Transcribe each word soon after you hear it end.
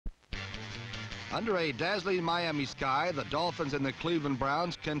Under a dazzling Miami sky, the Dolphins and the Cleveland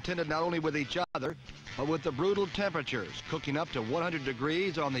Browns contended not only with each other, but with the brutal temperatures, cooking up to 100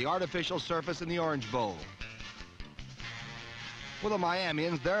 degrees on the artificial surface in the Orange Bowl. For the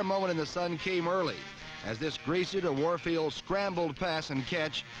Miamians, their moment in the sun came early, as this greasy to Warfield scrambled pass and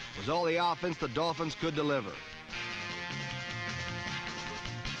catch was all the offense the Dolphins could deliver.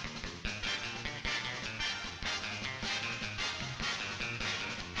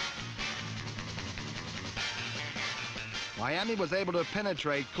 Miami was able to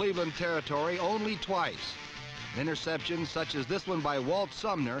penetrate Cleveland territory only twice. Interceptions such as this one by Walt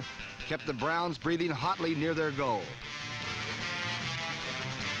Sumner kept the Browns breathing hotly near their goal.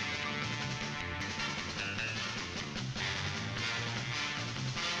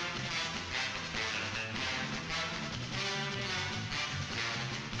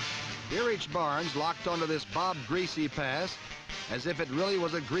 Erich Barnes locked onto this Bob Greasy pass as if it really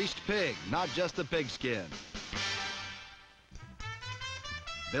was a greased pig, not just a pigskin.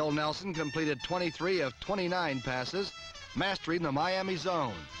 Bill Nelson completed 23 of 29 passes, mastering the Miami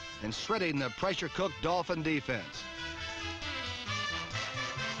zone and shredding the pressure-cooked Dolphin defense.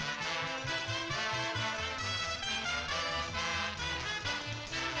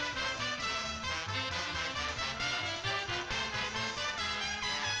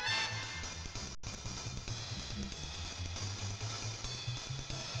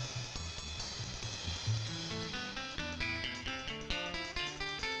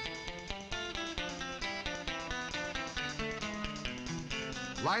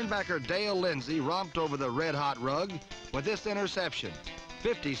 Linebacker Dale Lindsey romped over the red-hot rug with this interception,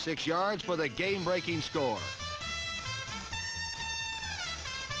 56 yards for the game-breaking score.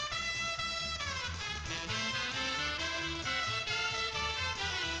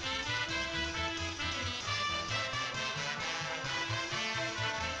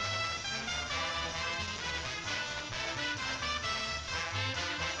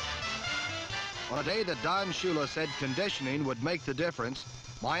 On a day that Don Shula said conditioning would make the difference,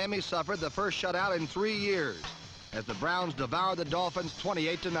 Miami suffered the first shutout in 3 years as the Browns devoured the Dolphins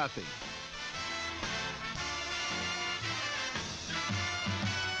 28-0.